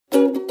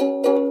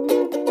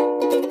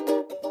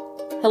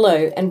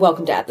Hello and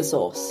welcome to At The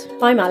Source.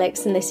 I'm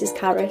Alex and this is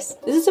Caris.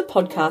 This is a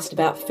podcast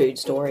about food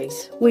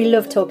stories. We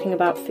love talking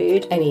about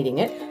food and eating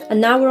it. And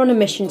now we're on a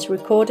mission to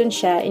record and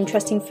share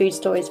interesting food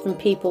stories from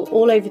people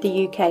all over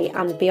the UK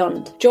and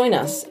beyond. Join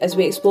us as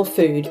we explore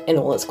food in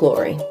all its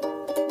glory.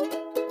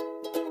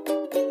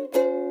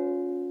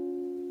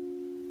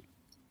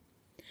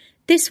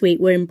 This week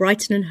we're in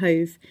Brighton and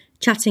Hove,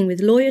 chatting with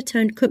lawyer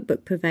turned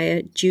cookbook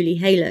purveyor Julie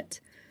Haylett.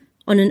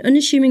 On an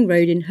unassuming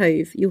road in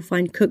Hove, you'll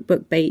find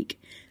Cookbook Bake,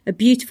 a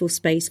beautiful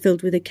space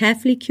filled with a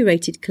carefully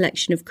curated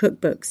collection of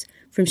cookbooks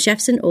from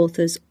chefs and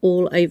authors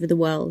all over the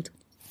world.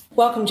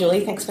 Welcome,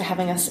 Julie. Thanks for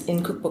having us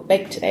in Cookbook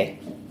Bake today.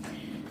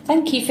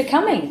 Thank you for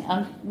coming.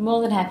 I'm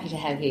more than happy to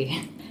have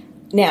you.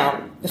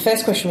 Now, the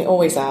first question we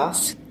always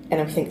ask, and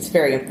I think it's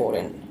very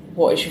important,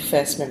 what is your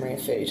first memory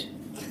of food?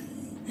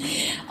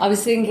 I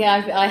was thinking,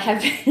 I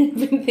have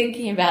been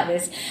thinking about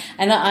this,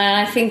 and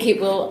I think it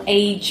will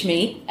age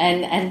me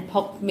and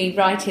pop me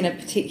right in a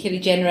particular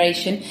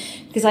generation,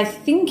 because I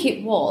think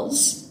it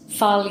was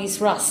Farley's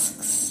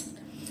Rusks,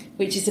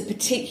 which is a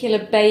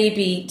particular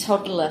baby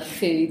toddler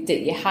food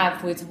that you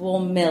have with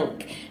warm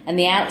milk, and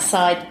the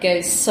outside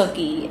goes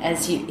soggy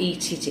as you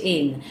eat it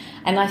in.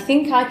 And I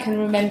think I can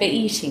remember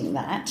eating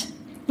that.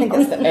 I think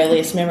that's the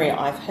earliest memory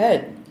I've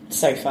heard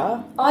so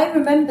far. I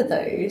remember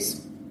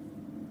those.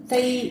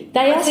 They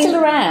are still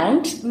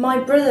around. My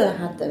brother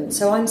had them,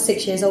 so I'm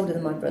 6 years older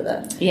than my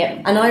brother.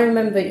 Yeah. And I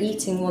remember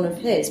eating one of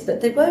his,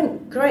 but they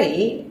weren't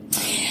great.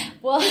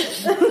 Well,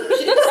 she didn't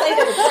say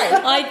they were great.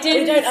 I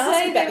didn't don't say ask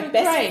they about were the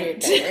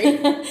best great.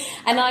 food.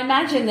 And I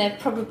imagine they're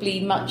probably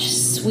much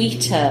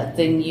sweeter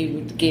than you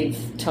would give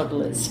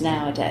toddlers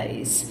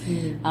nowadays.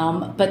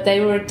 But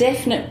they were a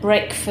definite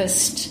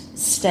breakfast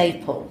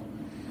staple.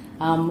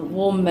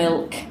 Warm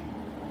milk,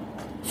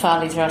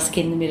 Farley's Rusk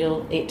in the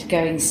middle, it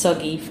going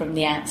soggy from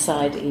the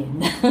outside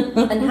in.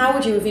 And how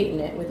would you have eaten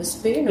it? With a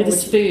spoon? With or a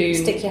spoon. You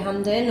stick your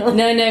hand in? Or?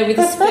 No, with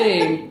a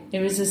spoon. It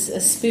was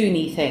a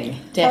spoony thing,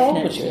 definitely. How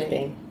old would you have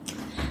been?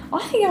 I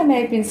think I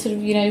may have been sort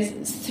of,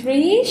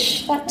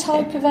 3-ish, that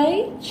type of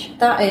age.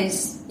 That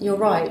is, you're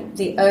right,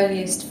 the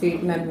earliest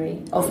food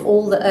memory of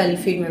all the early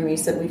food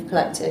memories that we've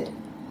collected.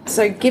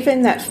 So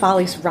given that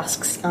Farley's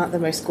Rusks aren't the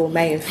most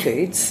gourmet of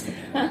foods,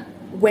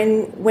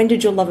 when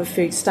did your love of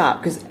food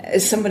start? Because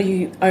as somebody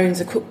who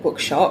owns a cookbook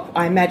shop,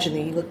 I imagine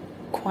that you look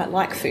quite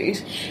like food.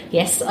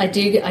 Yes, I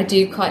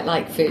do quite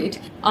like food.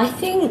 I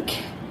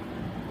think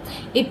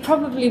it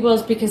probably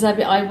was because I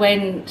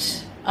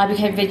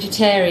became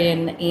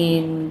vegetarian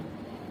in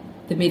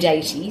the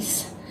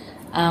mid-80s,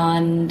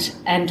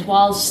 and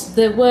whilst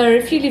there were,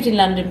 if you lived in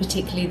London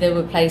particularly, there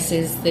were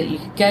places that you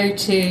could go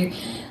to,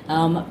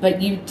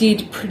 but you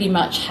did pretty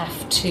much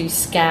have to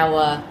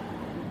scour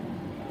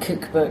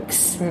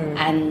cookbooks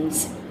and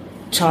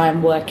try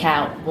and work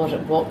out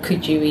what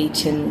could you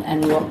eat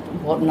and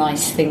what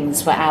nice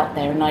things were out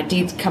there. And I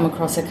did come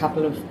across a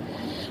couple of,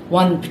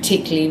 one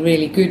particularly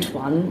really good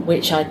one,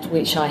 which I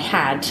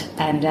had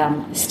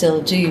and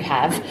still do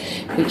have,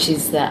 which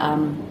is the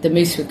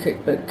Moosewood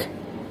Cookbook,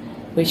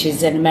 which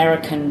is an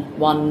American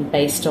one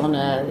based on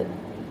a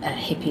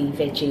hippie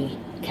veggie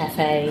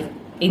cafe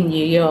in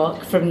New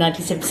York from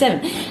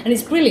 1977, and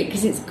it's brilliant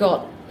because it's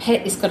got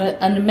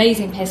an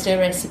amazing pesto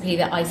recipe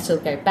that I still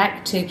go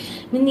back to.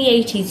 And in the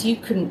 80s, you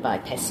couldn't buy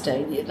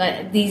pesto.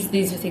 Like these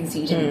were things that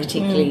you didn't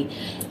particularly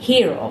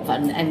hear of,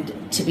 and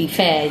to be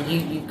fair,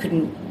 you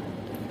couldn't.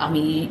 I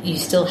mean, you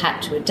still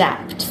had to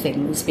adapt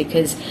things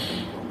because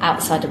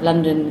outside of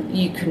London,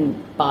 you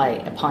couldn't buy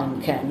a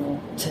pine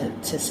kernel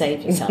to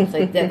save yourself.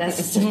 That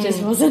stuff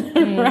just wasn't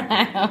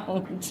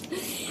around.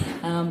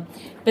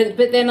 But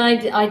then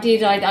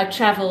I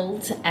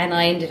travelled and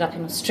I ended up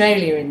in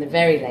Australia in the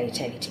very late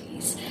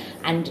 80s,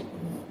 and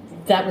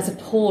that was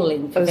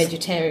appalling for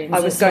vegetarians. I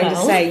was going to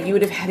say, you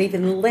would have had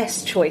even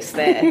less choice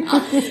there.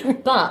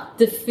 But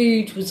the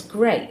food was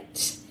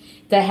great.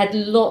 They had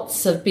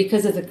lots of,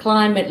 because of the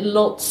climate,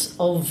 lots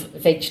of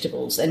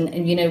vegetables. And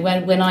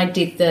when I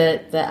did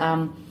the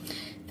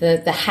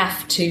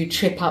have to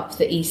trip up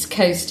the East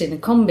Coast in a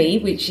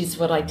combi, which is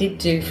what I did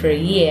do for a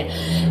year,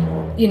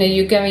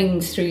 you're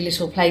going through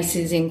little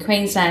places in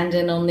Queensland,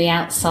 and on the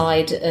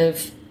outside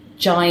of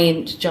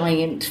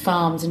giant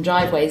farms and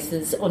driveways,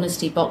 there's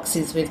honesty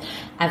boxes with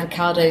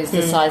avocados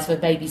the size of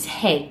a baby's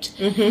head.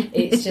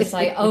 It's just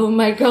like, oh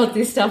my God,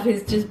 this stuff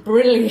is just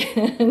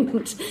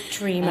brilliant.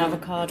 Dream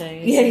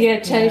avocados. Yeah,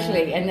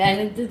 totally. Yeah.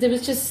 And there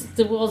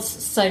was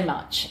so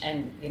much,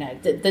 and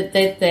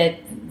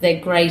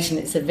they're great, and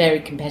it's a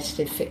very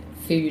competitive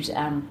food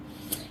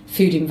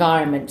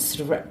environment,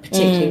 sort of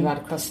particularly right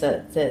across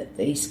the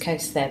East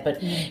Coast there. But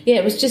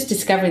it was just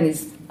discovering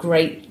these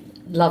great,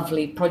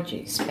 lovely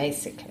produce,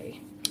 basically.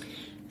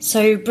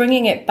 So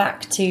bringing it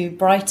back to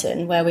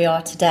Brighton, where we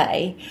are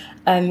today,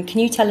 can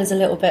you tell us a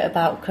little bit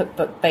about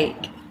Cookbook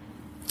Bake?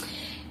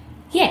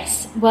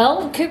 Yes,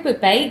 well,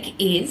 Cookbook Bake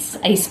is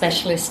a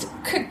specialist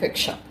cookbook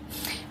shop.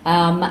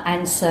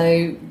 And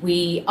so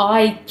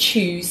I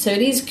choose, so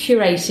it is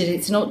curated,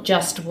 it's not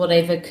just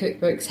whatever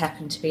cookbooks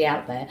happen to be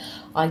out there.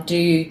 I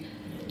do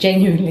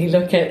genuinely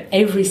look at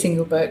every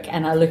single book,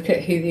 and I look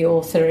at who the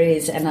author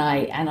is, and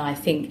I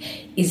think,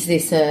 is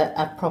this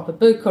a proper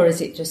book, or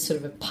is it just sort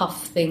of a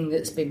puff thing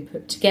that's been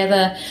put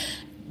together?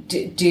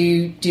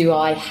 Do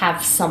I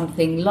have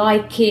something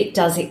like it?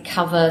 Does it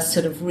cover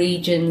sort of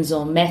regions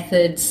or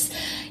methods?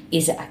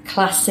 Is it a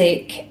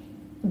classic?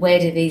 Where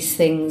do these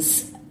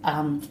things,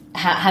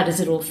 how does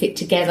it all fit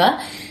together?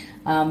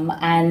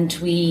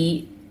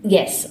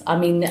 Yes, I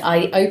mean,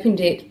 I opened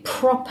it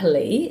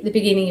properly at the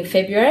beginning of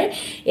February.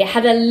 It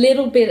had a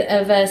little bit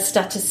of a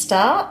stutter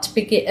start.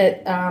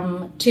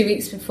 2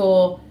 weeks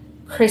before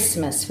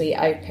Christmas we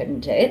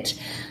opened it.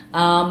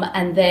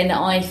 And then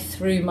I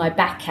threw my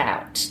back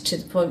out to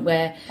the point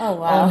where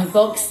on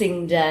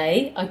Boxing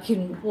Day I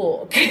couldn't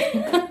walk.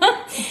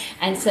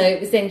 And so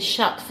it was then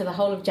shut for the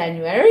whole of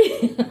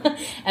January.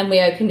 And we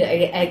opened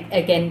it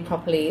again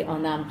properly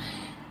on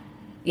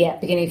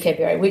beginning of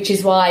February, which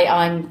is why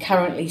I'm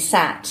currently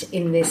sat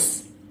in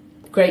this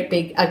great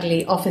big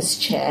ugly office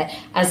chair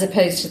as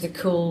opposed to the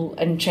cool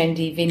and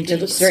trendy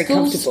vintage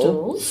school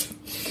stools,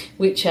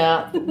 which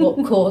are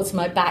what caused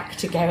my back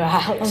to go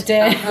out. Oh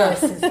dear.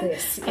 Versus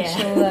this. Yeah. I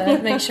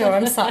shall make sure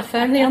I'm sat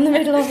firmly on the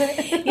middle of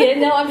it. Yeah,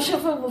 no, I'm sure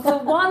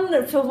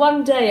for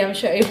one day I'm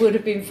sure it would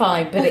have been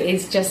fine, but it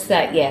is just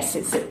that, yes,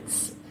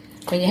 it's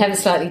when you have a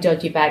slightly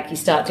dodgy back, you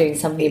start doing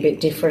something a bit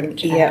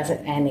different,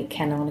 and it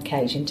can on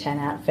occasion turn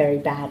out very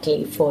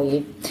badly for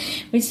you,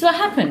 which is what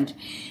happened.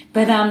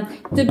 But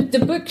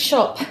the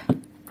bookshop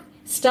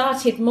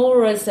started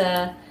more as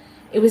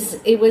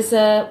it was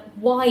a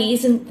why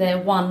isn't there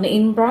one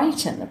in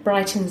Brighton?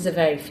 Brighton's a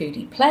very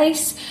foodie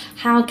place.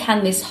 How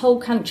can this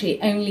whole country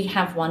only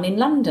have one in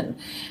London?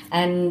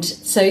 And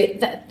so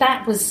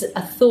that was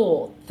a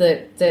thought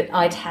that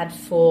I'd had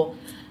for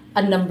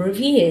a number of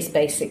years,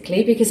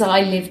 basically, because I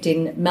lived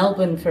in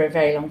Melbourne for a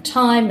very long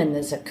time, and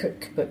there's a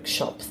cookbook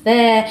shop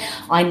there.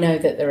 I know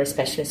that there are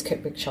specialist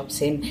cookbook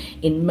shops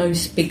in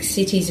most big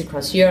cities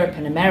across Europe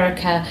and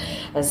America,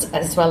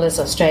 as well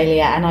as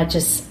Australia, and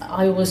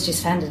I always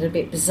just found it a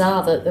bit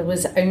bizarre that there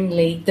was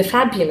only the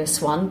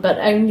fabulous one, but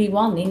only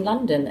one in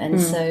London. And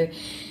so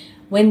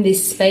when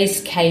this space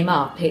came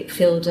up, it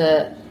filled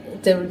there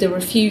were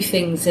a few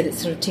things that it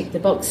sort of ticked the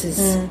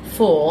boxes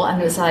for,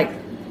 and it was like,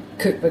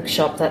 cookbook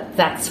shop,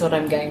 that's what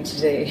I'm going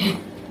to do.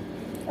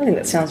 I think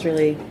that sounds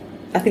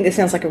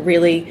like a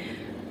really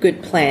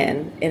good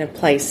plan in a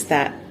place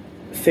that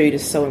food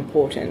is so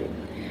important.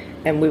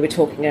 And we were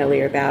talking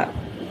earlier about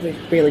we're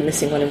really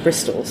missing one in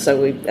Bristol.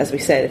 So as we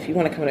said, if you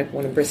want to come and open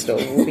one in Bristol,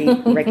 we'll be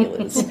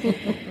regulars.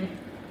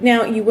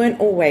 Now, you weren't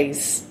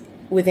always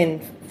within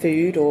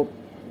food or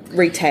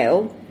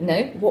retail.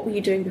 No. What were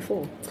you doing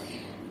before?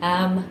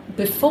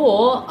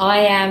 Before,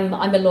 I'm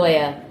a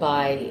lawyer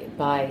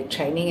by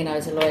training, and I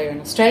was a lawyer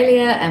in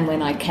Australia, and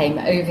when I came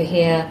over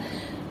here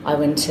I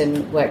went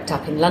and worked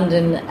up in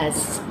London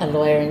as a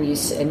lawyer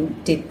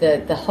and did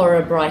the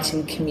horror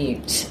Brighton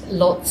commute.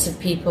 Lots of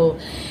people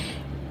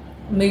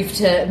move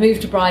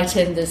to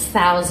Brighton. There's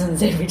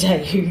thousands every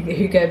day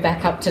who go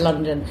back up to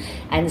London,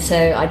 and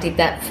so I did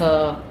that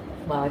for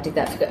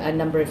a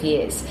number of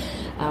years.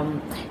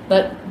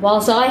 But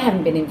whilst I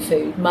haven't been in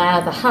food, my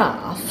other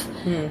half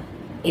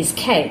is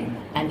Ken,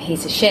 and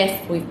he's a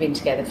chef. We've been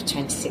together for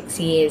 26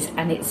 years,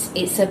 and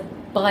it's a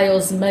by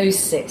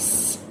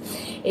osmosis.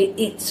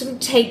 It sort of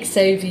takes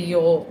over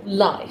your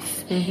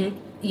life. Mm-hmm.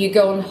 You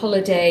go on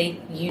holiday,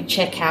 you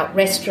check out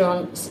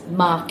restaurants,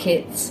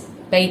 markets,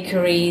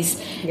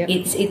 bakeries. Yep.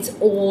 It's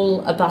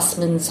all a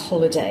busman's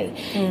holiday.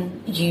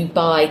 You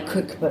buy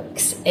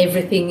cookbooks.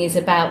 Everything is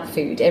about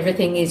food.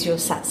 Everything is you're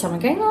sat somewhere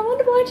going, I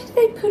wonder why did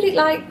they put it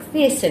like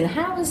this, and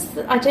how is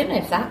I don't know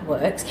if that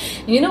works.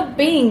 And you're not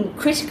being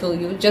critical,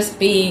 you're just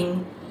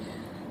being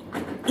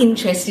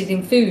interested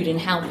in food and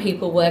how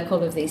people work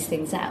all of these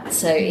things out.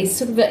 So it's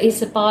sort of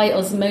it's a by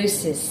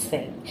osmosis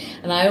thing.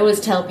 And I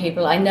always tell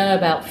people I know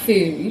about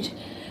food,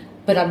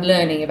 but I'm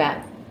learning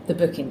about the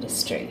book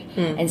industry.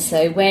 And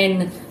so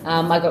when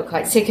I got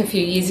quite sick a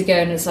few years ago,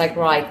 and it was like,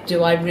 right,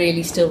 do I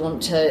really still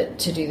want to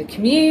do the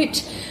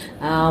commute?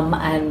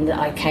 And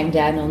I came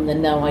down on the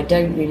no, I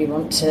don't really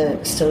want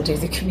to still do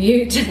the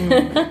commute.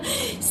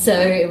 So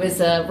it was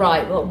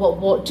right,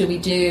 what do we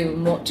do,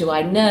 and what do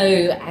I know?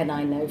 And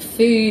I know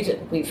food.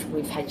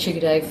 We've had Sugar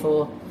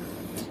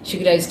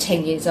Dough's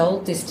 10 years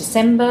old this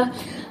December.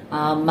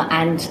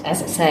 And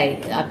as I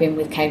say, I've been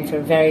with Kane for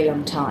a very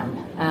long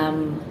time.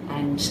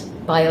 And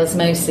by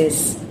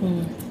osmosis,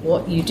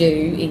 what you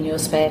do in your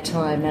spare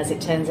time, as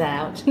it turns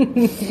out,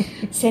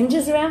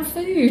 centres around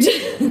food.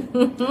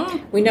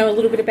 We know a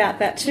little bit about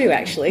that too,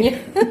 actually.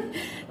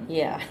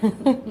 Yeah.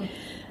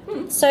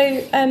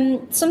 So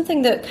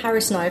something that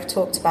Caris and I have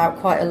talked about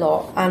quite a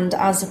lot, and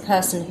as a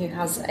person who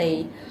has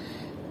a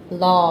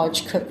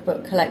large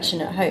cookbook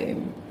collection at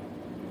home,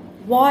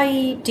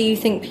 why do you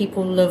think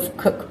people love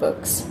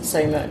cookbooks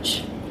so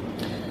much?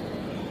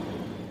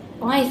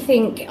 I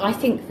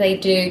think they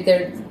do.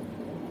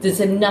 There's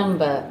a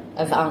number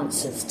of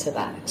answers to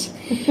that.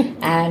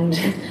 And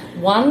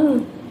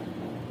one,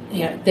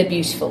 they're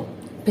beautiful,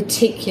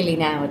 particularly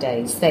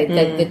nowadays.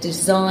 The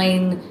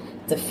design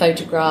the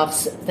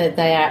photographs, they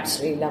are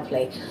absolutely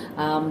lovely.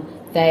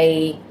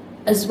 They,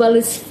 as well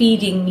as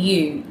feeding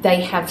you,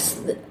 they have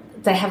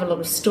a lot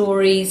of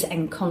stories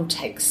and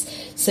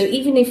context. So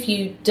even if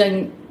you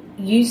don't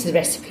use the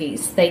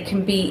recipes, they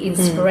can be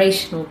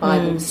inspirational by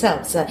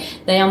themselves.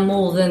 They are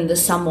more than the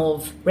sum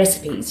of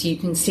recipes. You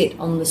can sit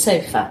on the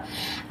sofa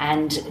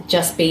and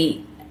just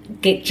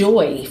get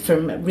joy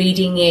from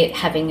reading it,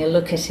 having a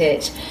look at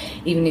it,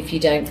 even if you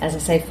don't, as I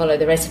say, follow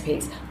the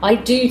recipes. I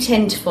do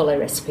tend to follow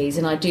recipes,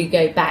 and I do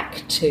go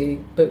back to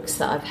books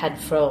that I've had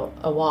for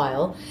a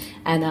while,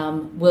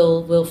 and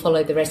will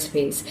follow the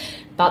recipes.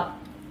 But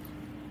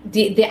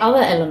the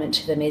other element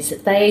to them is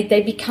that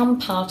they become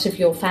part of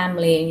your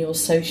family and your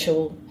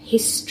social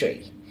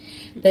history.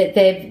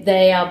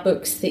 They are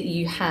books that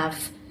you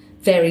have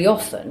very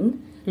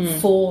often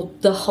for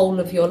the whole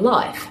of your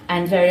life,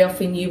 and very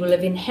often you will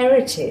have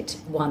inherited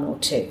one or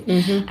two,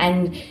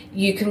 and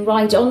you can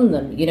write on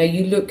them. You know,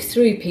 you look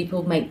through,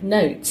 people make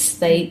notes,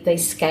 they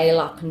scale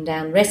up and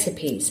down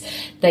recipes,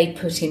 they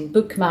put in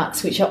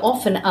bookmarks, which are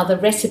often other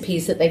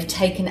recipes that they've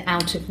taken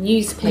out of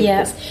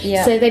newspapers.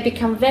 So they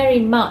become very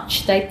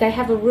much, they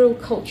have a real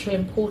cultural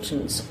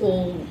importance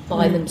all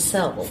by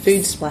themselves.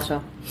 Food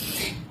splatter.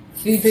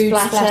 Food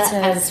splatter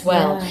as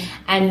well.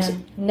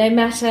 And no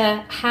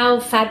matter how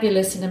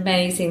fabulous and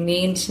amazing the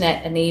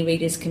internet and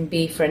e-readers can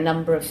be for a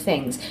number of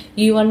things,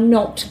 you are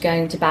not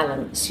going to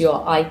balance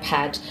your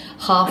iPad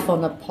half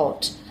on a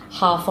pot,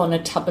 half on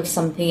a tub of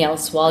something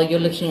else while you're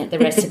looking at the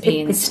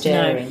recipe and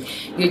stirring.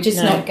 You're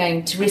just not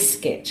going to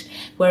risk it.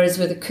 Whereas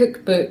with a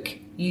cookbook,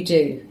 you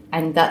do.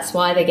 And that's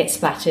why they get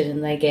splattered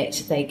and they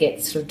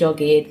get sort of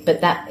dog-eared,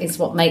 but that is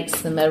what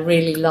makes them a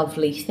really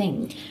lovely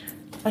thing.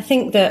 I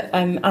think that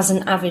as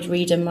an avid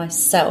reader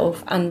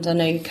myself, and I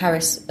know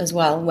Caris as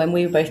well, when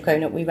we were both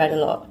growing up, we read a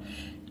lot.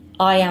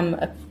 I am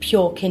a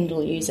pure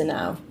Kindle user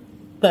now,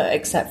 but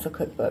except for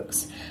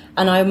cookbooks.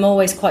 And I'm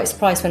always quite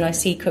surprised when I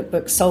see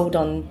cookbooks sold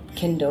on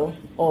Kindle,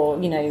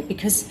 or, you know,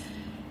 because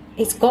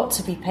it's got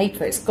to be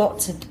paper, it's got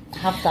to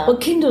have that. Well,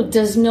 Kindle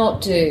does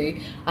not do,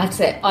 I have to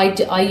say,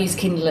 I use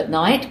Kindle at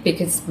night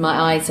because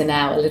my eyes are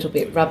now a little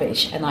bit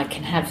rubbish, and I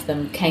can have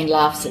them, Kane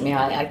laughs at me,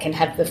 I can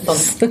have the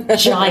font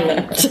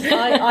giant.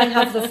 I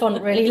have the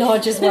font really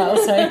large as well,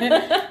 so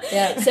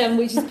yeah. So,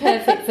 which is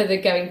perfect for the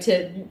going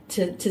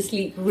to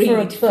sleep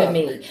read for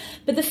me.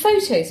 But the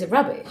photos are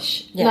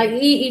rubbish, like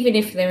even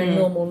if they're in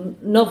normal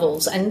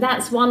novels, and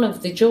that's one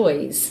of the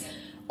joys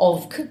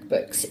of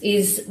cookbooks,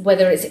 is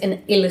whether it's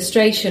an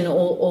illustration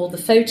or the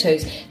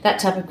photos, that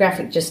type of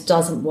graphic just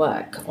doesn't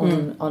work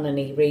on an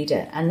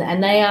e-reader,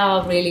 and they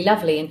are really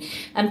lovely,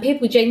 and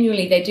people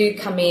genuinely, they do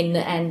come in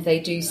and they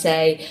do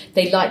say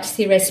they like to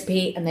see a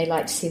recipe and they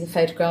like to see the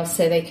photographs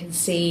so they can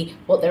see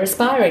what they're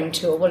aspiring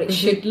to or what it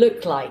should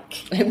look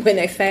like, and when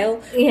they fail,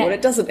 what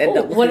it doesn't end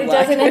up looking like. What it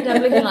doesn't end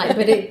up looking like,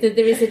 but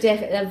there is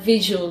a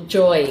visual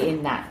joy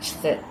in that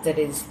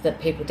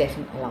people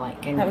definitely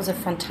like. And that was a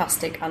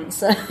fantastic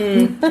answer.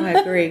 I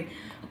agree.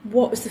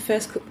 What was the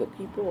first cookbook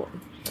you bought?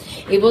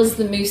 It was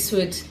the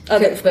Moosewood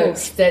cookbook,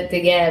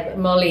 the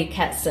Molly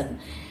Katzen.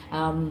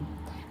 And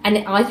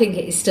I think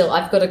it is still,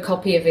 I've got a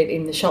copy of it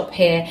in the shop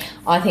here.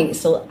 I think it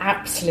still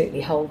absolutely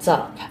holds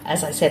up.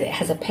 As I said, it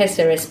has a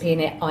pesto recipe in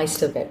it I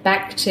still get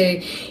back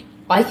to.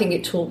 I think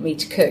it taught me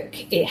to cook.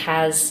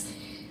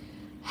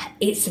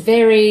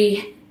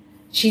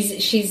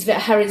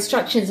 Her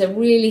instructions are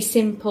really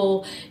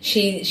simple.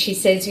 She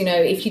says, you know,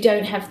 if you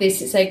don't have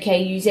this, it's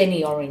okay, use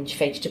any orange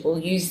vegetable,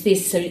 use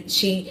this. So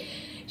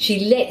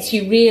she lets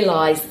you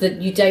realise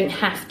that you don't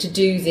have to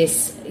do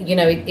this, you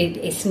know,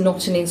 it's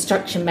not an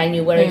instruction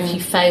manual where if you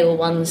fail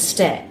one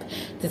step,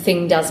 the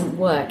thing doesn't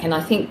work. And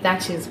I think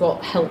that is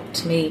what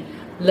helped me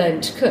learn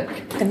to cook.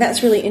 And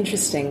that's really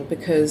interesting,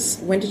 because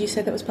when did you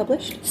say that was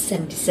published?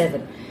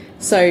 77.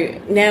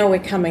 So now we're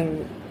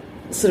coming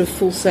sort of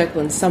full circle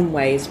in some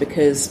ways,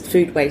 because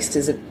food waste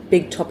is a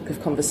big topic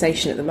of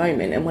conversation at the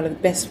moment, and one of the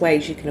best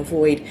ways you can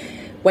avoid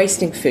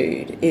wasting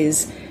food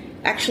is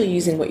actually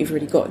using what you've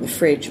already got in the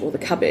fridge or the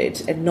cupboard,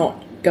 and not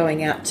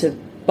going out to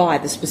buy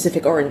the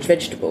specific orange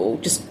vegetable,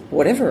 just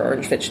whatever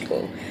orange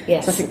vegetable.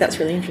 Yes. So I think that's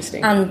really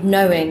interesting. And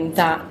knowing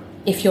that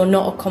if you're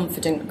not a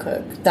confident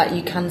cook, that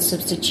you can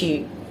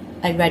substitute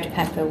a red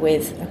pepper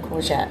with a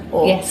courgette,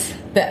 or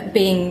but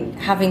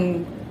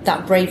having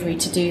that bravery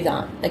to do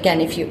that. Again,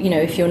 if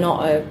you're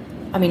not I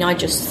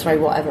just throw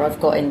whatever I've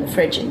got in the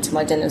fridge into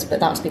my dinners, but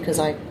that's because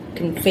I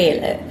can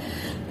feel it.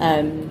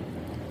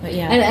 But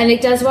yeah, and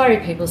it does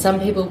worry people. Some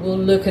people will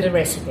look at a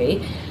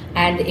recipe,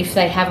 and if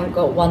they haven't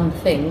got one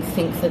thing,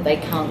 think that they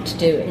can't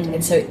do it.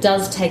 And so it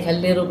does take a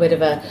little bit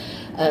of a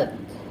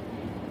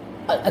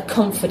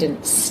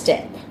confidence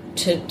step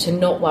to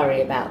not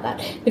worry about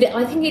that. But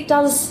I think it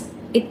does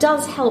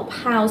help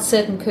how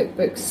certain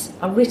cookbooks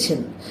are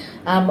written.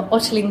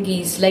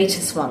 Ottolenghi's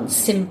latest one,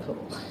 Simple,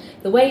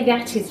 the way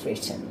that is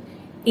written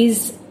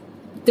is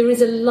there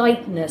is a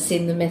lightness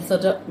in the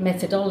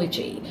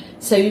methodology.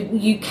 So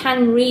you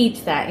can read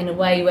that in a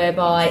way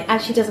whereby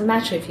actually it doesn't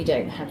matter if you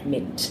don't have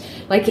mint.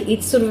 Like,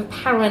 it's sort of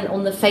apparent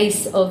on the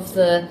face of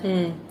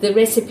the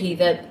recipe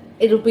that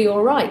it'll be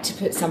all right to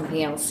put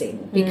something else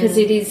in, because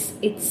it's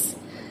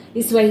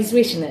the way he's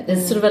written it.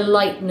 There's sort of a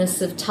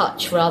lightness of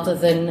touch rather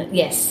than,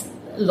 yes,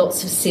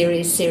 lots of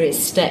serious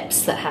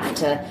steps that have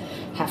to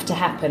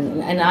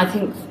happen, and I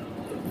think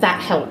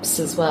that helps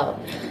as well.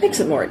 It makes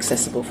it more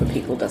accessible for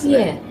people, doesn't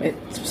it? It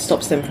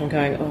stops them from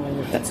going,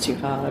 oh, that's too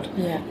hard.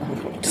 Yeah.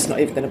 I'm just not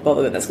even going to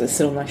bother with it. That's going to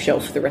sit on my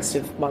shelf for the rest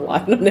of my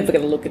life and I'm never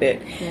going to look at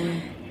it. Yeah.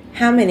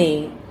 How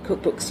many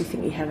cookbooks do you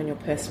think you have in your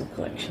personal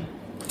collection?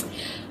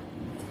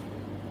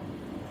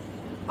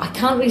 I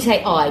can't really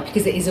say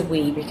because it is a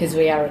we, because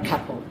we are a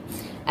couple.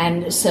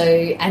 And so,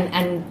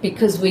 and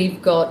because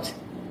we've got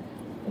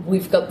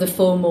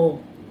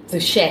the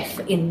chef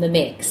in the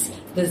mix,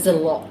 there's a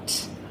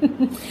lot.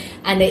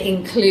 And it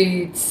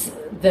includes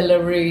the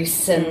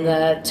Larousse and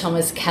the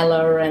Thomas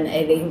Keller, and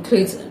it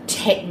includes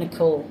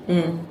technical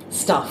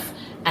stuff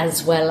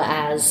as well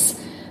as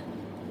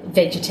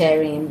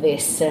vegetarian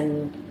this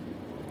and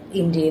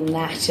Indian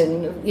that,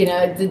 and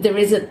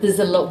there's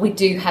a lot. We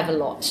do have a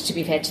lot, to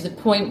be fair, to the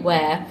point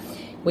where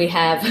we've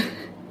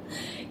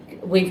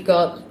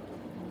got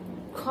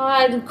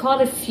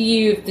quite a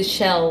few of the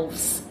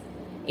shelves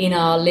in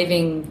our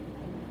living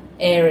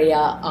area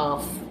are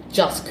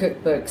just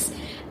cookbooks,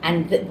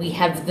 and that we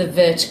have the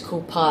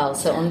vertical pile,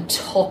 so on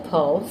top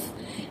of,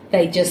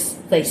 they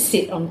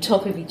sit on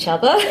top of each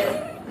other.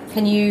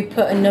 Can you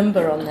put a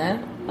number on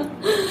there?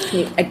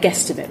 A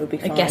guesstimate would be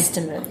fine. A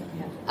guesstimate,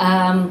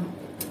 yeah.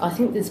 I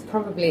think there's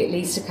probably at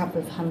least a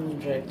couple of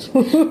hundred.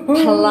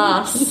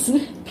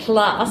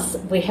 Plus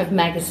we have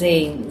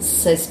magazines,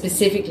 so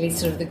specifically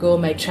sort of the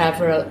Gourmet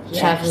Traveller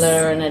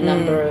and a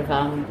number of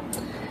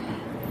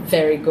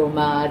very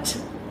gourmand,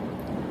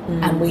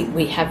 and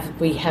we have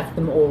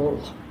them all.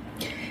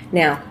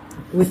 Now,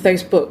 with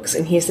those books,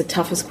 and here's the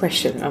toughest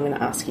question I'm going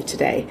to ask you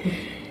today.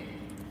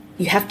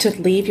 You have to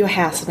leave your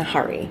house in a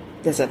hurry.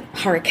 There's a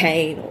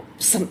hurricane or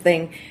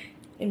something.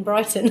 In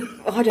Brighton.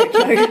 I don't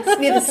know. It's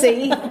near the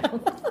sea.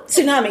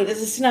 Tsunami.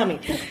 There's a tsunami.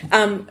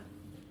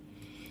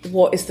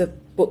 What is the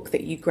book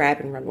that you grab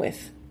and run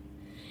with?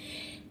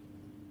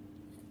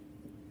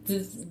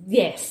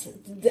 Yes.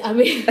 I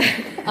mean,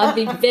 I'd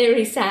be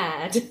very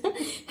sad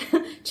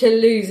to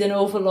lose an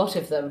awful lot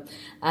of them.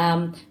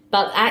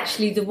 But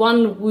actually the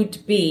one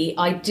would be,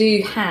 I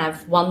do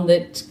have one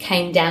that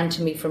came down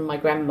to me from my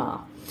grandma.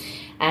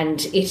 And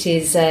it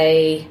is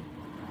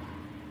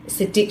it's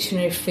a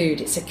dictionary of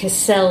food. It's a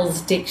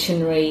Cassell's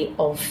dictionary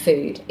of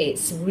food.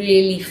 It's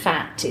really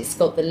fat. It's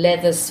got the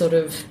leather sort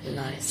of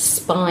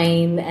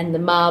spine and the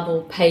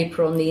marble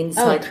paper on the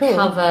inside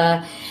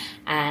cover,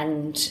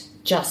 and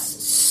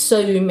just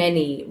so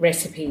many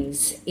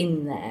recipes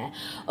in there,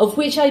 of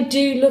which I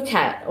do look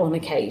at on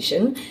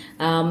occasion.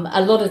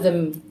 A lot of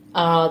them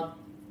are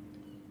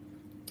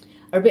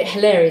a bit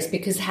hilarious,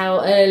 because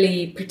how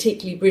early,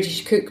 particularly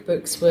British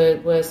cookbooks, were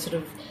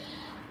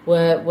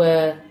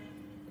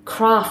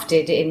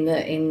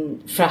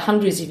crafted for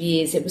hundreds of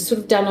years. It was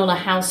sort of done on a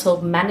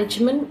household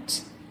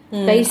management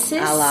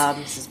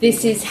basis.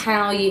 This is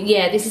how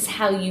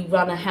you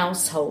run a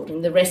household,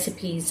 and the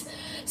recipes.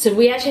 So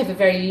we actually have a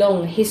very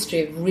long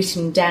history of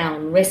written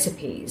down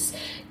recipes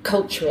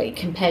culturally,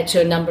 compared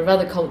to a number of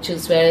other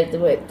cultures where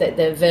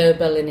they're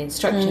verbal and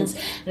instructions.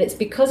 And it's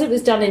because it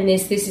was done in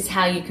this is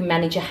how you can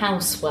manage a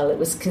house well. It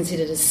was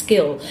considered a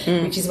skill,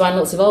 which is why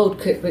lots of old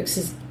cookbooks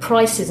has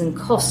prices and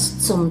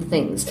costs on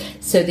things,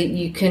 so that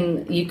you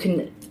can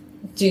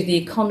do the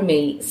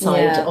economy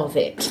side of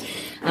it.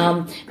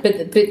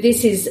 But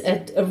this is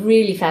a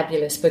really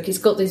fabulous book. It's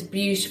got those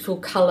beautiful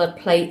colour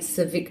plates,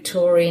 the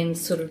Victorian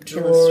sort of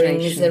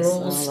drawings. They're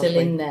all still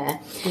in there.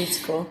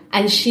 Beautiful.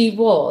 And she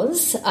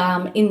was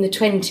in the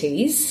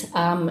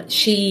 20s.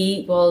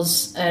 She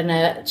was a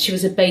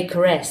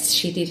bakeress.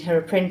 She did her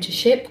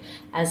apprenticeship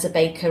as a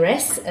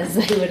bakeress,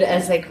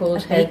 as they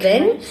called her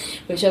then.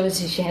 Which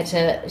obviously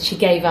she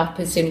gave up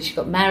as soon as she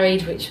got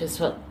married, which was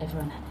what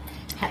everyone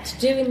had to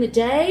do in the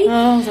day.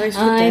 Oh, those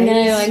were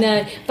days. I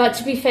know. But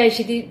to be fair,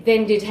 she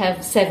did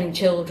have 7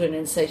 children,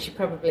 and so she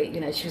probably,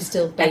 she was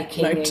still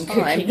baking and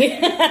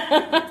cooking.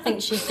 I think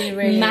she'd be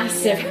really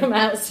massive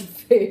amounts of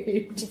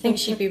food. Do you think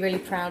she'd be really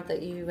proud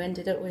that you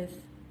ended up with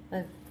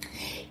a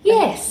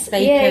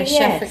baker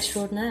chef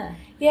extraordinaire?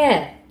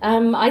 Yeah.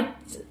 I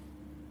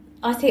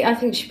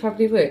think she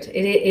probably would.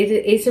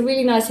 It's a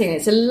really nice thing.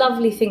 It's a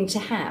lovely thing to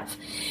have,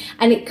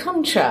 and it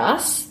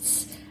contrasts.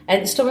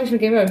 And stop me from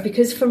getting wrong,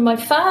 because from my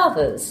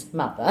father's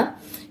mother,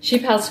 she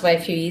passed away a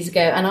few years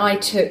ago, and I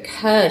took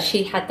her.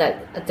 She had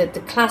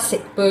the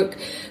classic book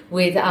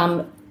with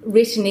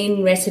written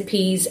in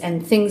recipes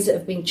and things that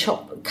have been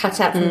cut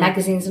out from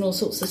magazines and all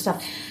sorts of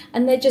stuff,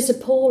 and they're just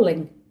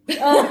appalling.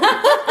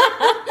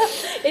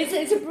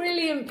 It's a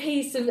brilliant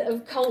piece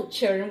of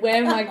culture and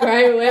where my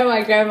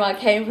grandma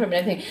came from and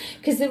everything.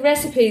 Because the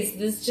recipes,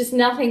 there's just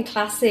nothing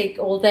classic,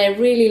 or they're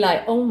really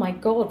like, oh my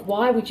god,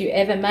 why would you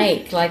ever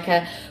make like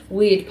a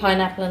weird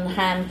pineapple and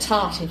ham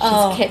tart? And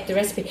she's kept the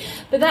recipe.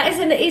 But that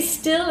is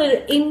still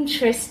an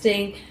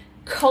interesting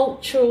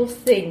cultural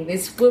thing.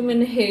 This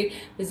woman who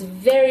was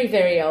very,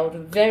 very old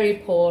and very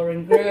poor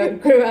and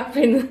grew up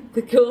in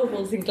the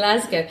Gorbals in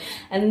Glasgow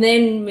and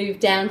then moved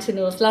down to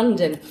North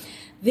London.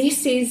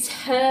 This is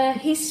her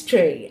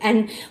history,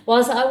 and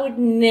whilst I don't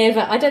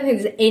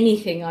think there's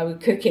anything I would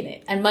cook in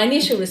it, and my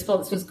initial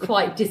response was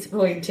quite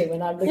disappointing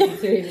when I'm looking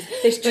through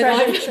this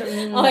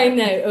treasure. I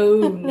know,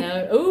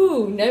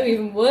 oh no,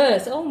 even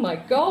worse, oh my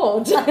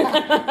God.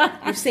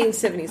 You've seen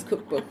 70s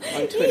Cookbook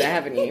on Twitter,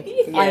 haven't you?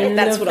 Yeah,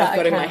 that's what I've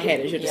got in my head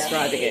as you're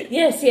describing it.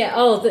 Yes, yeah,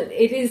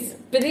 it is,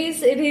 but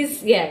it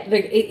is, yeah,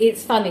 look,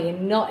 it's funny,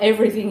 and not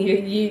everything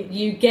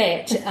you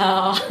get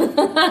are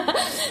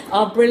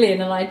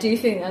brilliant, and I do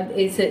think that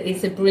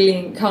it's a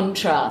brilliant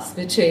contrast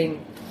between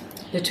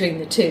the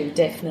two,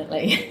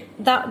 definitely.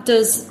 That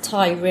does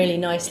tie really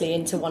nicely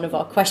into one of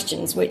our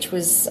questions, which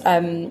was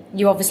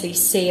you obviously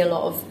see a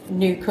lot of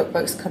new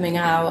cookbooks coming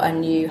out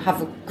and you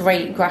have a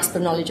great grasp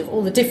of knowledge of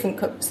all the different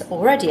cooks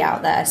already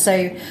out there.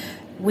 So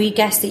we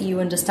guess that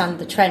you understand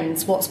the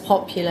trends, what's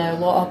popular,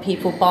 what are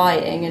people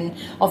buying, and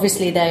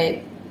obviously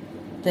the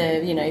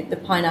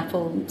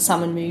pineapple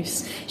salmon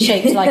mousse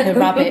shaped like a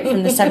rabbit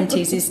from the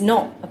 70s is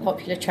not a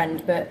popular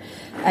trend, but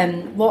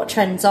what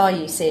trends are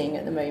you seeing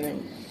at the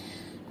moment?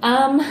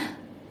 I'm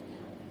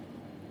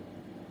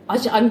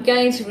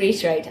going to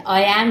reiterate,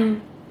 I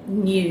am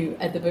new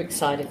at the book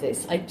side of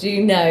this. I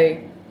do know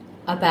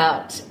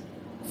about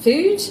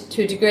food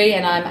to a degree,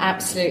 and I'm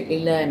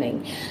absolutely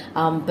learning.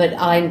 But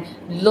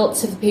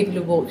lots of the people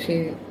who walk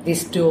through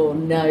this door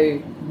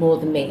know more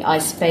than me. I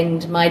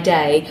spend my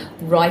day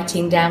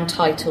writing down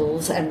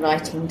titles and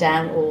writing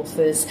down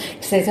authors.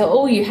 So they say,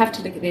 oh, you have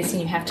to look at this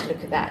and you have to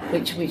look at that,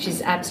 which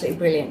is absolutely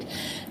brilliant.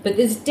 But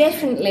there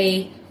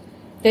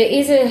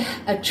is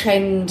a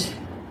trend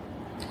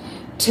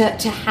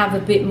to have a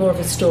bit more of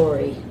a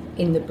story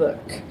in the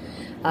book,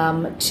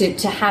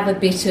 to have a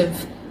bit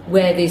of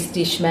where this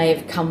dish may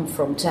have come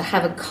from, to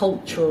have a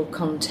cultural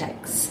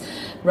context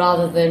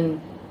rather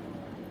than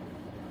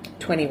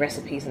 20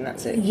 recipes and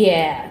that's it.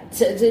 Yeah,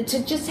 to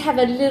just have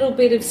a little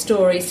bit of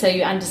story so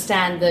you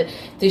understand that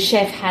the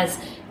chef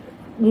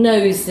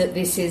knows that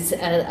this is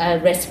a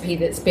recipe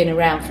that's been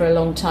around for a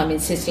long time in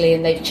Sicily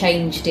and they've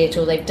changed it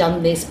or they've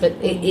done this, but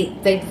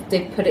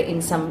they've put it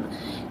in some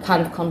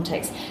kind of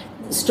context.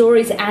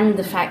 Stories and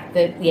the fact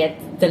that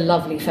the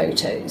lovely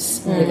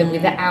photos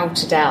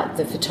without a doubt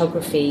the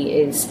photography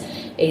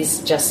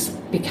is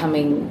just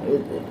becoming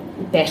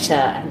better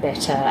and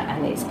better,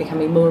 and it's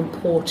becoming more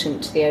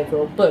important to the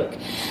overall book.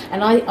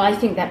 And I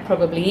think that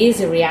probably is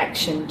a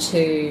reaction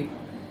to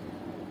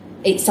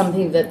it's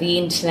something that the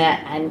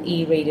internet and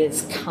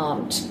e-readers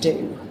can't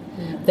do,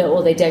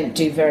 or they don't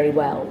do very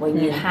well. When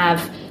you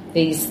have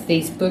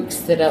these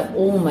books that are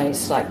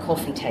almost like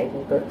coffee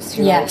table books,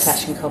 your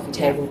old-fashioned coffee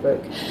table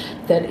book,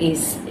 that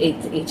is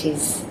it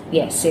is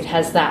yes, it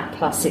has that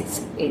plus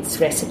its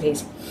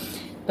recipes,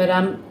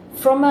 but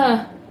from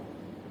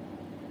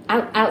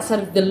outside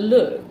of the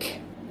look,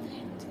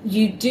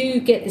 you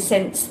do get the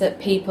sense that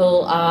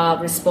people are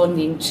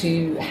responding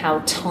to how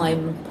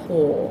time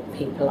poor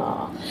people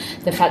are.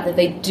 The fact that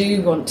they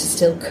do want to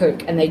still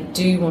cook and they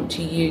do want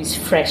to use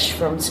fresh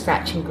from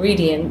scratch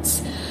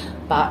ingredients,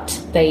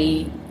 but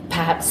they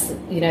perhaps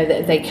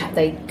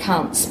they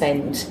can't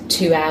spend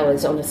 2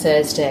 hours on a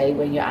Thursday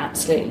when you're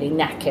absolutely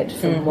knackered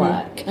from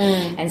work.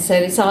 And so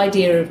this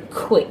idea of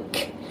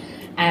quick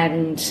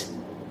and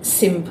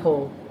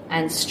simple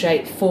and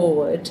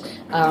straightforward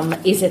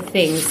is a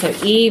thing. So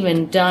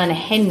even Diana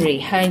Henry,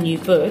 her new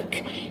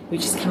book,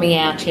 which is coming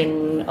out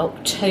in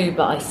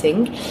October, I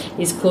think,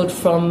 is called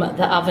From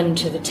the Oven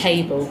to the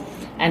Table,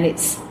 and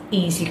it's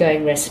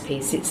easygoing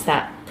recipes. It's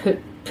that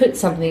put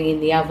something in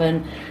the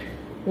oven,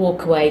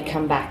 walk away,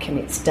 come back, and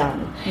it's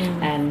done.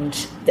 And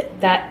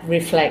that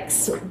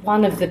reflects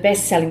one of the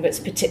best-selling books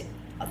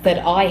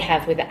that I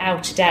have,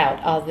 without a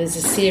doubt. There's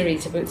a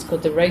series of books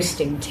called the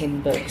Roasting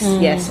Tin books.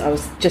 Yes, I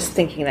was just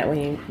thinking that when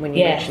you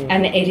mentioned.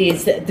 And it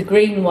is the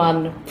green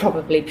one,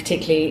 probably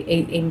particularly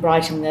in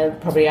Brighton, there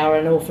probably are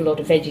an awful lot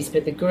of veggies,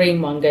 but the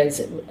green one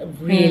goes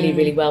really,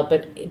 really well.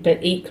 But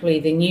equally,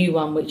 the new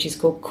one, which is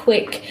called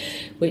Quick,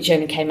 which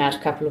only came out a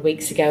couple of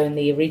weeks ago, and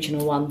the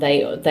original one,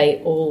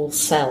 they all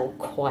sell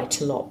quite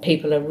a lot.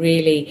 People are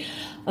really,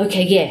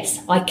 okay, yes,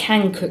 I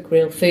can cook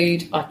real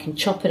food. I can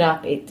chop it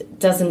up. It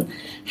doesn't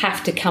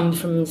have to come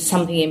from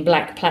something in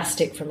black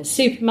plastic from a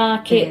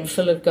supermarket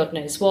full of God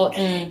knows what.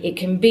 It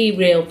can be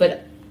real,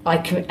 but I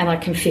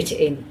can fit it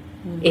in.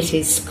 It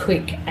is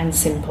quick and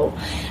simple.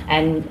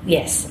 And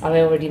yes, I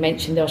already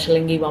mentioned the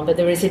Ottolenghi one, but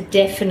there is a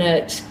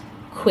definite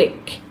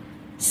quick,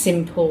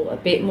 simple, a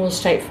bit more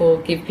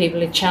straightforward, give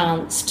people a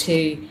chance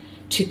to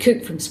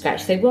cook from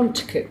scratch. They want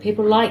to cook.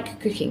 People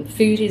like cooking.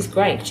 Food is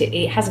great.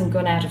 It hasn't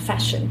gone out of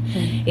fashion.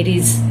 It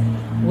is,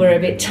 we're a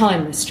bit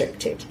time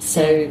restricted.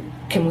 So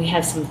can we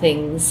have some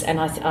things? And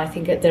I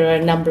think that there are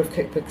a number of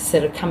cookbooks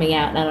that are coming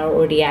out and are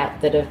already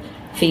out that are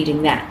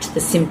feeding that, the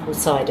simple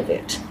side of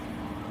it.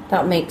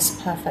 That makes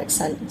perfect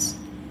sense.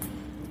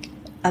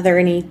 Are there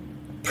any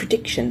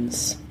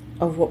predictions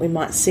of what we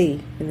might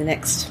see in the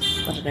next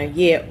I don't know,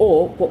 year,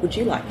 or what would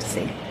you like to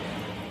see?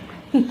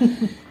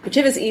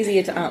 Whichever's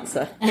easier to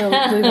answer. We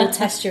will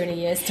test you in a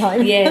year's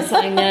time. Yes,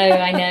 I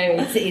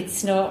know.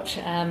 It's not.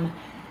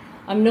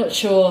 I'm not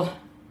sure.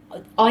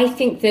 I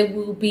think there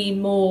will be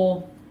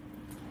more.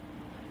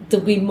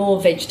 There'll be more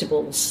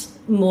vegetables,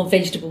 more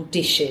vegetable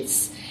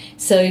dishes.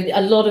 So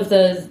a lot of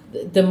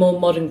the more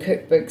modern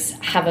cookbooks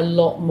have a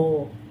lot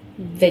more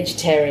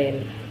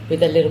vegetarian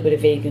with a little bit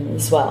of vegan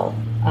as well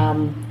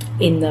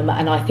in them,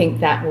 and I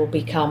think that will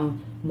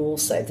become more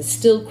so. There's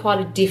still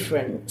quite a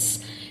difference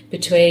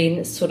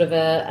between sort of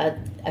a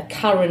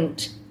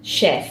current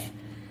chef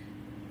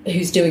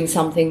who's doing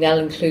something, they'll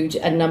include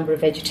a number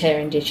of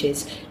vegetarian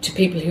dishes, to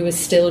people who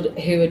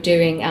are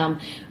doing and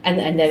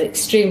they're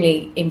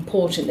extremely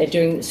important. They're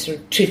doing sort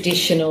of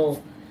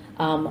traditional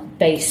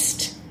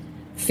based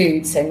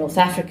food, so North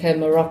Africa,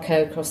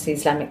 Morocco, across the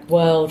Islamic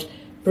world,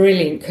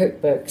 brilliant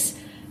cookbooks.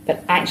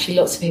 But actually,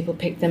 lots of people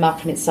pick them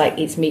up, and it's like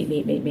it's meat,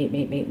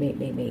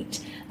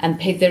 and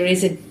there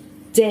is a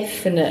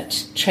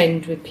definite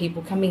trend with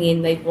people coming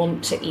in. They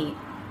want to eat,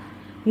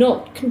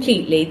 not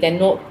completely, they're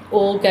not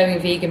all going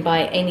vegan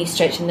by any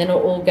stretch, and they're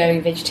not all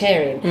going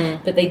vegetarian,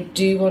 but they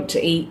do want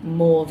to eat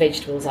more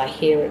vegetables. I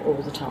hear it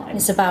all the time.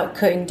 It's about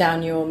cutting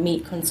down your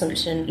meat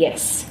consumption.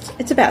 Yes.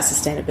 It's about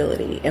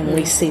sustainability, and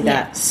we see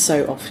that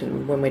so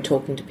often when we're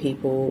talking to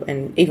people,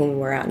 and even when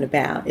we're out and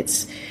about.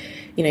 It's,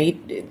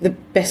 the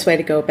best way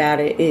to go about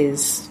it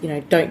is,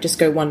 don't just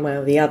go one way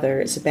or the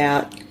other. It's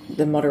about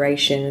the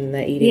moderation and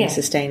the eating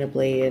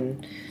sustainably,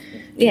 and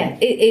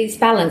it's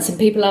balance, and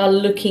people are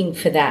looking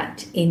for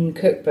that in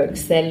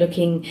cookbooks. They're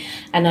looking,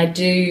 and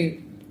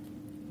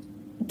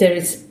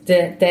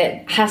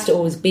there has to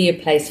always be a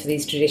place for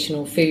these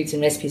traditional foods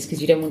and recipes,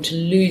 because you don't want to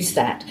lose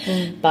that.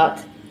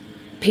 But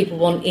people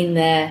want in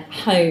their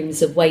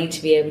homes a way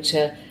to be able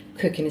to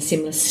cook in a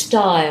similar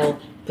style,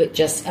 but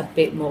just a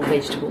bit more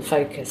vegetable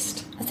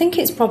focused. I think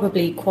it's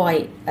probably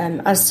quite,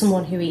 as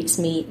someone who eats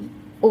meat,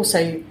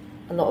 also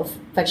a lot of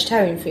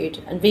vegetarian food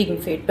and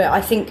vegan food, but I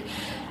think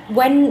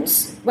when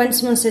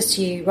someone says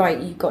to you, right,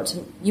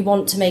 you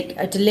want to make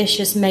a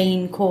delicious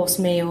main course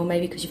meal,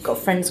 maybe because you've got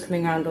friends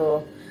coming around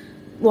or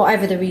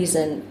whatever the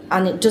reason,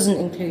 and it doesn't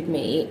include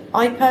meat,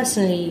 I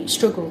personally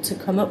struggle to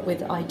come up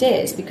with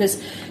ideas, because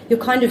you're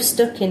kind of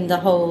stuck in the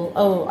whole,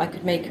 I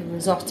could make a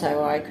risotto,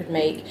 or I could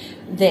make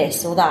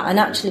this or that, and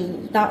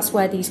actually that's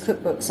where these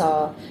cookbooks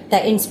are.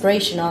 They're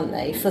inspiration, aren't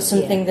they, for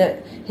something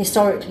that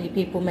historically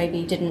people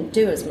maybe didn't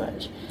do as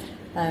much.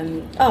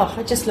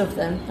 I just love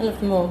them. I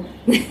love them all.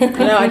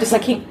 I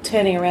keep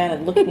turning around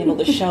and looking at all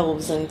the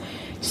shelves and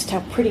just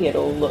how pretty it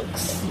all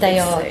looks. They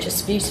are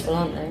just beautiful,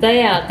 aren't they?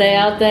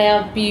 They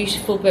are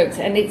beautiful books,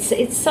 and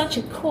it's such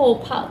a core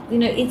part.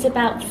 It's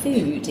about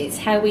food. It's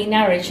how we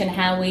nourish and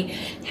how we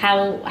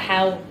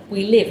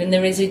live, and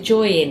there is a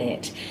joy in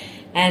it.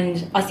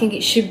 And I think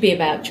it should be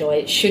about joy.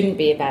 It shouldn't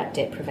be about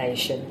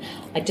deprivation.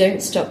 I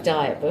don't stock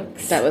diet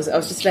books. I was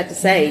just about to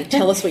say,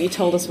 tell us what you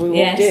told us when we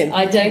walked in. Yes,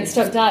 I don't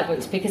stock diet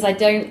books because I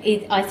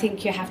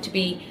think you have to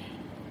be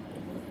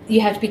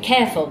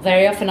careful.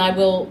 Very often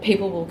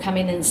people will come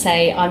in and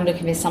say, I'm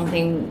looking for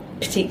something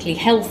particularly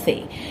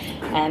healthy.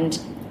 And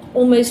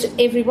almost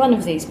every one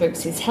of these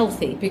books is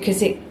healthy,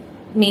 because it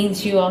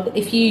means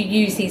if you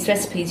use these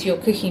recipes, you're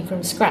cooking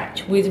from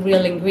scratch with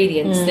real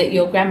ingredients that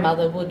your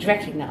grandmother would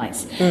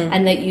recognise,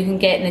 and that you can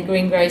get in a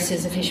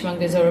greengrocer's, a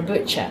fishmonger's or a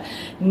butcher,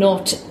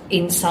 not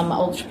in some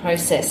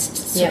ultra-processed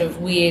sort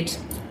of weird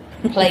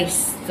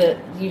place that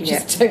you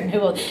just don't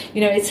know what.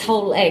 It's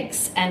whole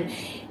eggs and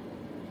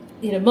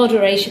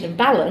moderation and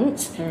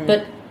balance,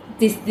 but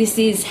this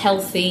is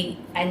healthy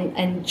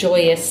and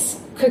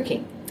joyous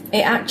cooking.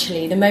 It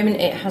actually, the moment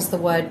it has the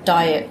word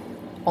diet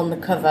on the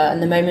cover,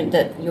 and the moment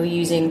that you're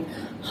using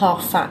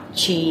half fat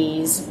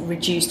cheese,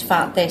 reduced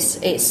fat,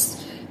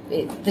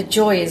 the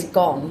joy is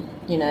gone.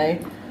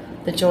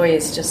 The joy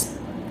is just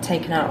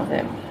taken out of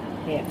it.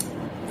 Yeah,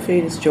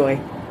 food is joy.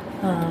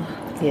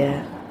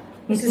 Yeah,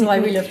 this is why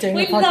we love doing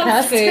the podcast.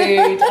 Love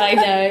food. I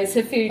know, it's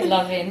a food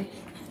loving.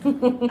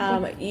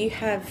 You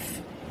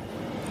have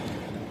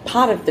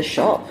part of the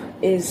shop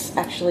is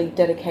actually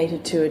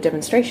dedicated to a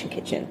demonstration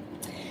kitchen.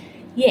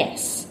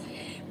 Yes.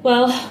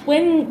 Well,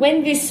 when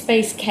this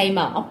space came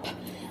up,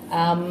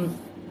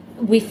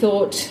 we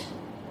thought,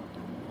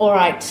 all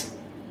right,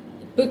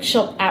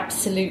 bookshop,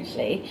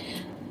 absolutely.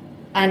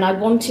 And I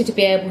wanted to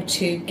be able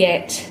to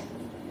get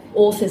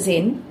authors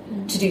in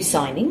to do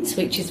signings,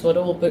 which is what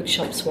all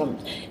bookshops want.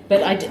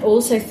 But I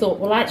also thought,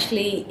 well,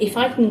 actually, if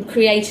I can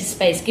create a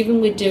space,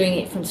 given we're doing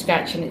it from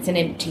scratch and it's an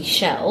empty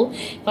shell,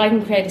 if I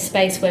can create a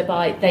space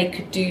whereby they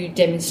could do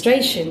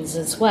demonstrations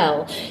as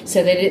well,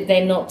 so that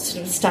they're not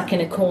sort of stuck in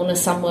a corner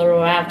somewhere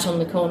or out on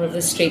the corner of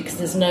the street because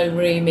there's no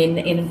room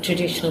in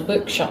traditional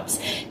bookshops.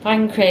 If I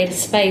can create a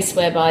space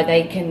whereby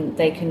they can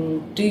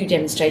do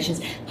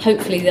demonstrations,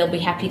 hopefully they'll be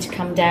happy to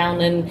come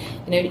down and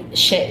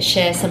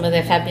share some of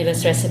their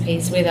fabulous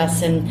recipes with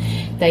us, and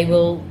they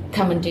will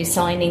come and do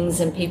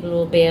signings, and people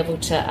will be able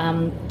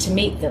to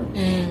meet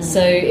them.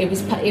 So it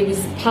was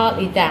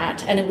partly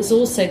that, and it was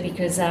also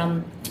because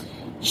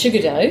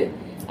Sugar Dough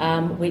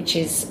which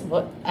is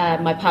what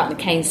my partner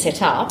Kane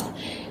set up,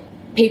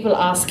 people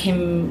have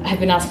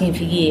been asking him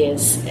for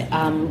years,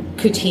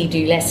 could he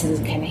do lessons?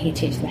 Can he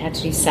teach them how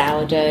to do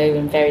sourdough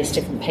and various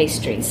different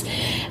pastries?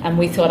 And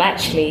we thought,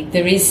 actually,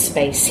 there is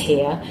space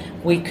here.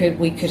 We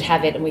could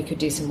have it, and we could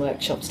do some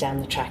workshops down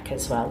the track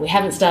as well. We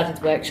haven't started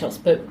the workshops,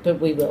 but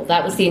we will.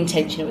 That was the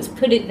intention. It was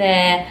put it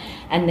there,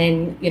 and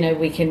then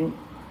we can.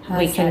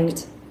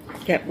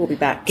 Yeah, we'll be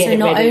back. So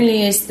not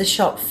only is the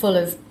shop full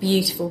of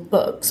beautiful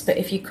books, but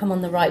if you come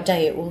on the right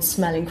day, it will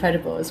smell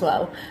incredible as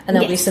well. And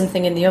there'll be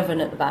something in the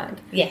oven at the back.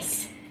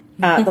 Yes.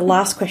 The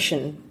last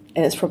question,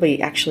 and it's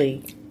probably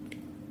actually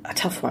a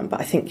tough one,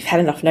 but I think you've had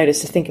enough notice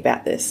to think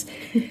about this.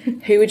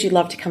 Who would you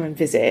love to come and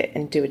visit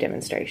and do a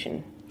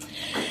demonstration?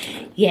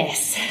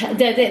 Yes,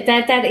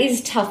 that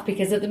is tough,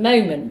 because at the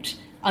moment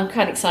I'm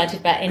quite excited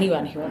about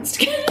anyone who wants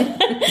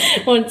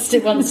to wants to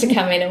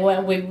come in,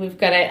 and we've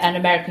got an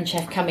American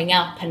chef coming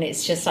up, and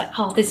it's just like,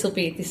 oh, this will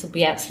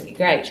be absolutely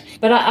great.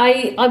 But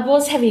I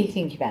was heavily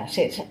thinking about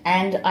it,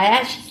 and I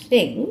actually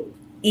think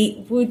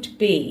it would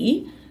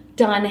be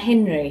Diana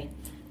Henry,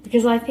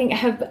 because I think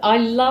I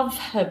love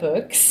her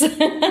books,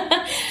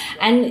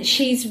 and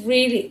she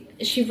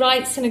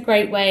writes in a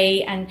great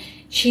way, and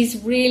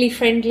she's really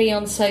friendly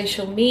on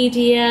social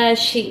media.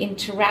 She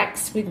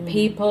interacts with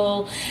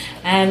people,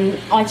 and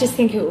I just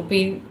think it would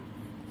be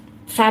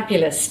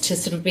fabulous to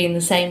sort of be in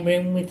the same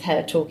room with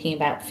her talking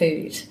about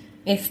food.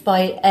 If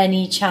by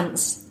any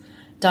chance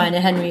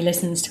Diana Henry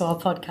listens to our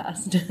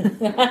podcast,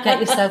 get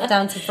yourself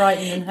down to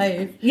Brighton and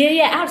Hove.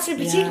 Yeah,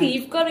 absolutely. Particularly,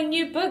 you've got a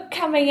new book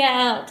coming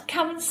out.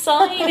 Come and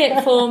sign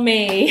it for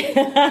me.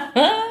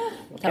 That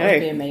would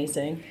be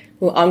amazing.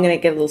 Well, I'm going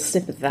to get a little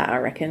snippet of that, I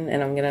reckon,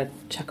 and I'm going to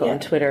chuck it on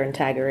Twitter and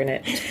tag her in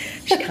it.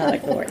 She can't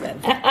ignore it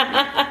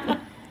then.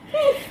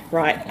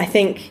 Right, I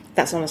think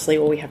that's honestly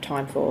all we have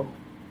time for.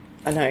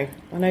 I know,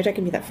 don't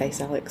give me that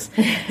face, Alex.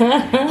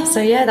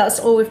 So yeah,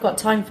 that's all we've got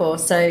time for.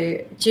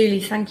 So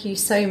Julie, thank you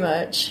so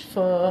much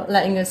for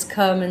letting us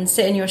come and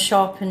sit in your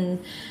shop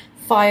and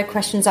fire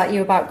questions at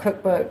you about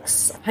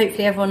cookbooks.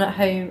 Hopefully everyone at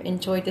home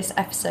enjoyed this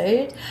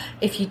episode.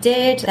 If you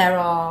did, there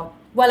are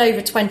well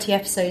over 20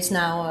 episodes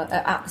now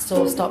at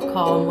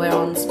atthesource.com. We're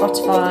on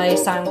Spotify,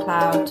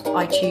 SoundCloud,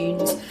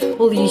 iTunes,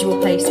 all the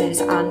usual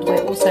places, and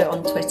we're also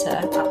on Twitter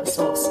at The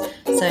Source.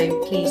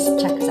 So please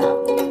check us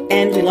out.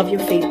 And we love your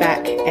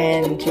feedback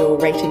and your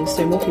ratings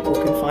so more people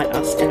can find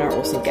us and our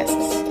awesome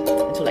guests.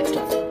 Until next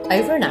time.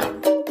 Over and out.